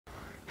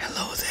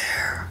Hello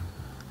there.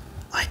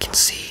 I can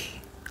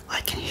see,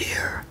 I can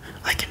hear,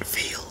 I can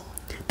feel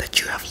that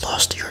you have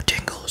lost your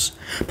tingles.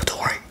 But don't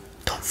worry,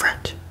 don't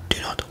fret,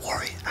 do not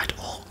worry at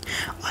all.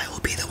 I will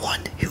be the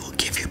one who will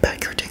give you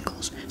back your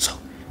tingles. So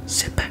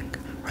sit back,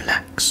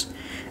 relax,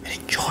 and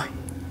enjoy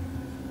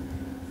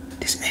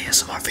this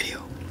ASMR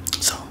video.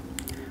 So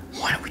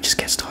why don't we just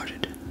get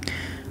started?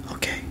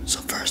 Okay, so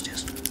first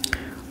is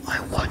I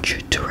want you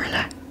to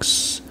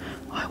relax.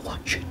 I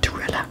want you to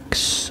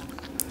relax.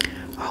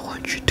 I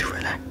want you to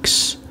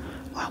relax.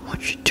 I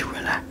want you to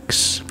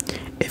relax.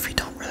 If you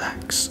don't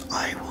relax,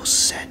 I will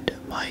send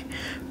my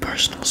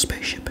personal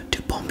spaceship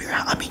to bomb your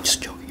house. I mean,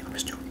 just joking. I'm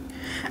just joking.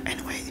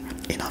 Anyway,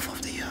 enough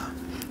of the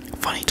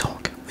funny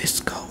talk.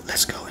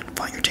 Let's go and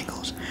find your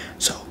tingles.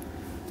 So,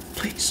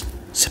 please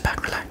sit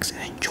back, relax,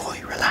 and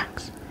enjoy.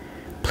 Relax.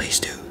 Please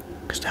do,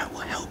 because that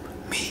will help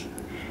me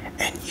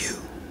and you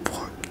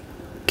for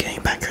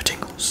getting back your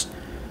tingles.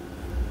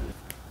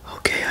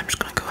 Okay, I'm just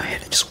gonna go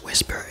ahead and just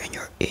whisper in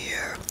your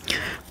ear.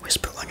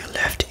 Whisper on your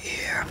left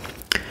ear.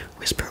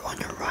 Whisper on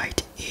your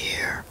right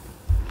ear.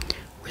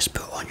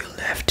 Whisper on your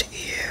left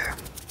ear.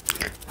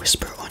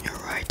 Whisper on your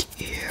right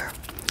ear.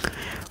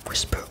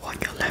 Whisper on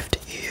your left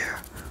ear.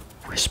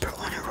 Whisper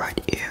on your right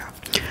ear.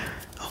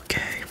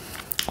 Okay,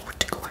 I want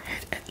to go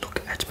ahead and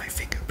look at my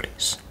finger,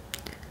 please.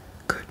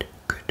 Good,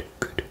 good,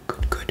 good,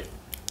 good, good.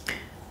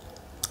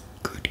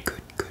 Good,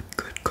 good, good,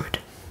 good, good.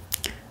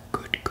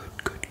 Good,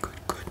 good, good,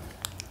 good, good.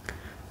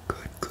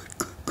 Good, good,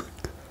 good, good.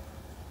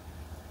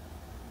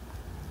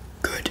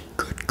 Good,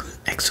 good, good.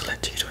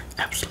 Excellent. You're doing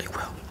absolutely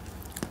well.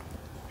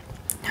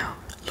 Now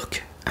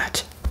look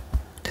at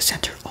the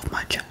center of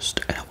my chest,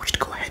 and I want you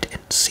to go ahead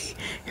and see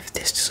if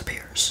this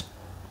disappears.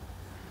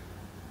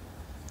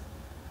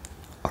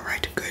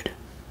 Alright, good.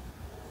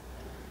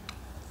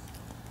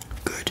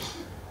 Good.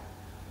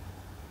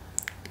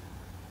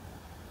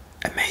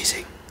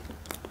 Amazing.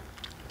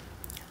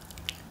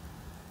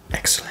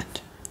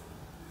 Excellent.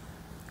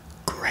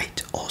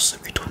 Great.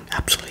 Awesome. You're doing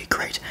absolutely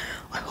great.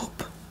 I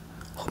hope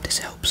this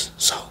helps.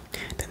 So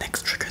the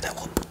next trigger that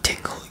will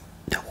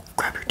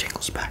grab your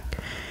tingles back,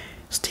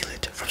 steal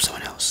it from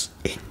someone else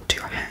into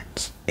your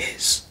hands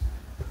is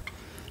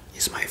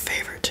my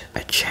favorite,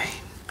 a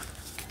chain.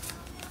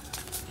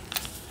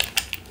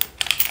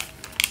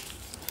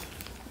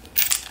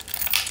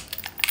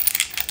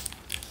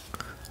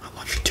 I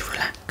want you to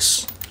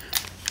relax.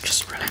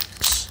 Just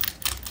relax.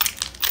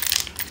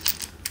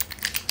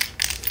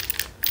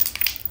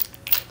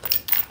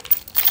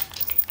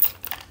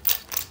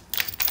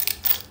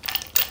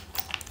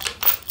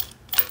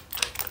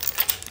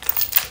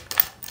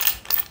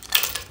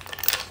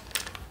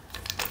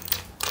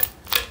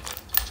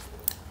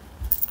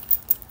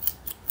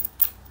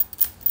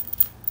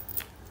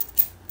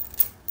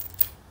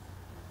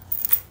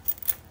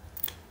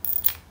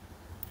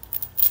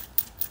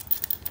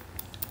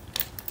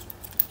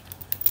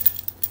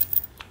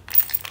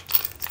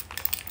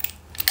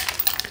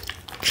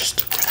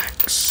 Just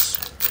relax.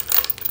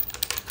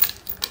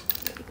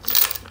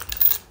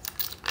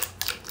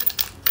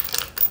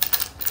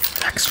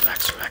 Relax,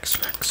 relax, relax,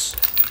 relax.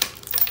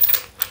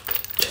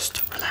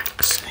 Just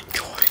relax and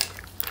enjoy.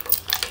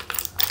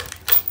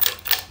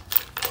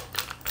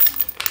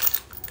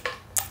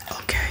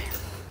 Okay,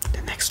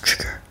 the next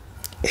trigger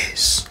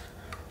is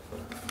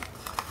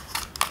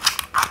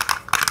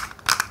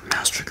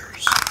mouse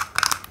triggers.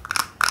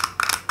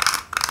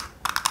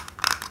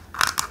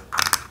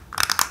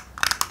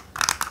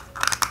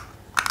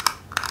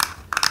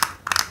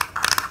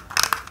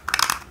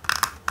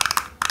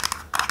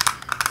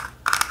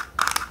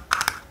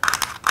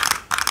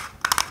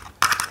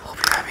 Hope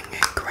you're having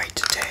a great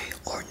day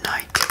or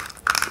night.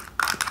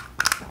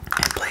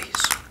 And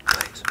please,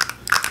 please,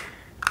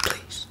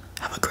 please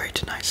have a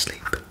great night's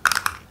sleep.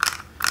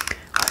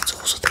 I'd like to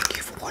also thank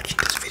you for watching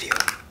this video.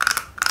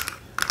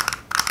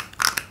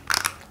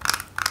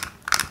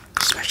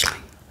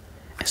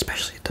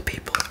 Especially the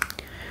people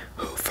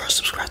who first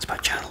subscribed to my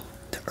channel,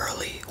 the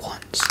early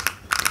ones.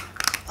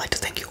 I'd like to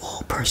thank you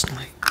all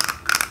personally.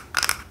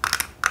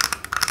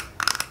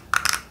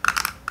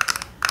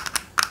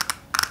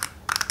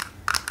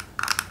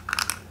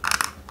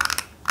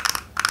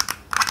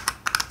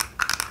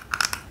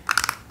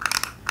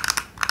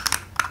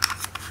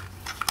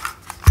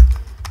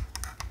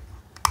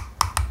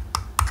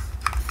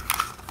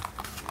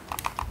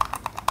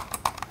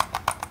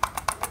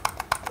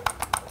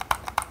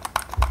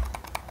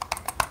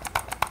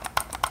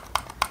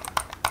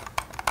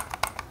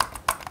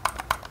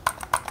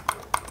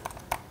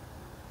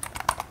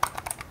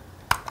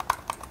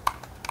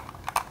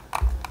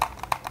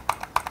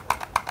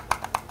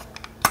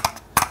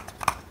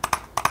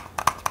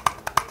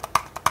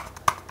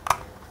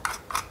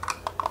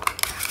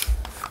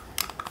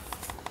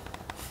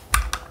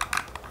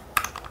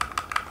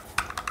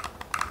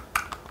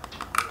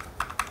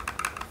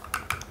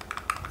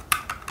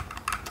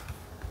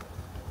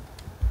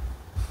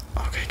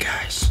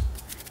 Guys,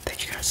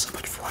 thank you guys so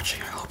much for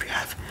watching. I hope you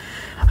have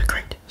a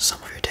great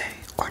summer of your day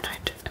or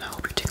night, and I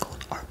hope your tingles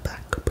are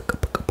back.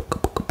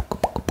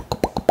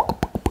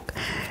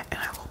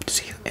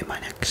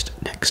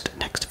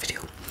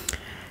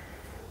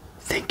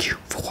 Thank you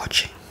for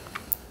watching.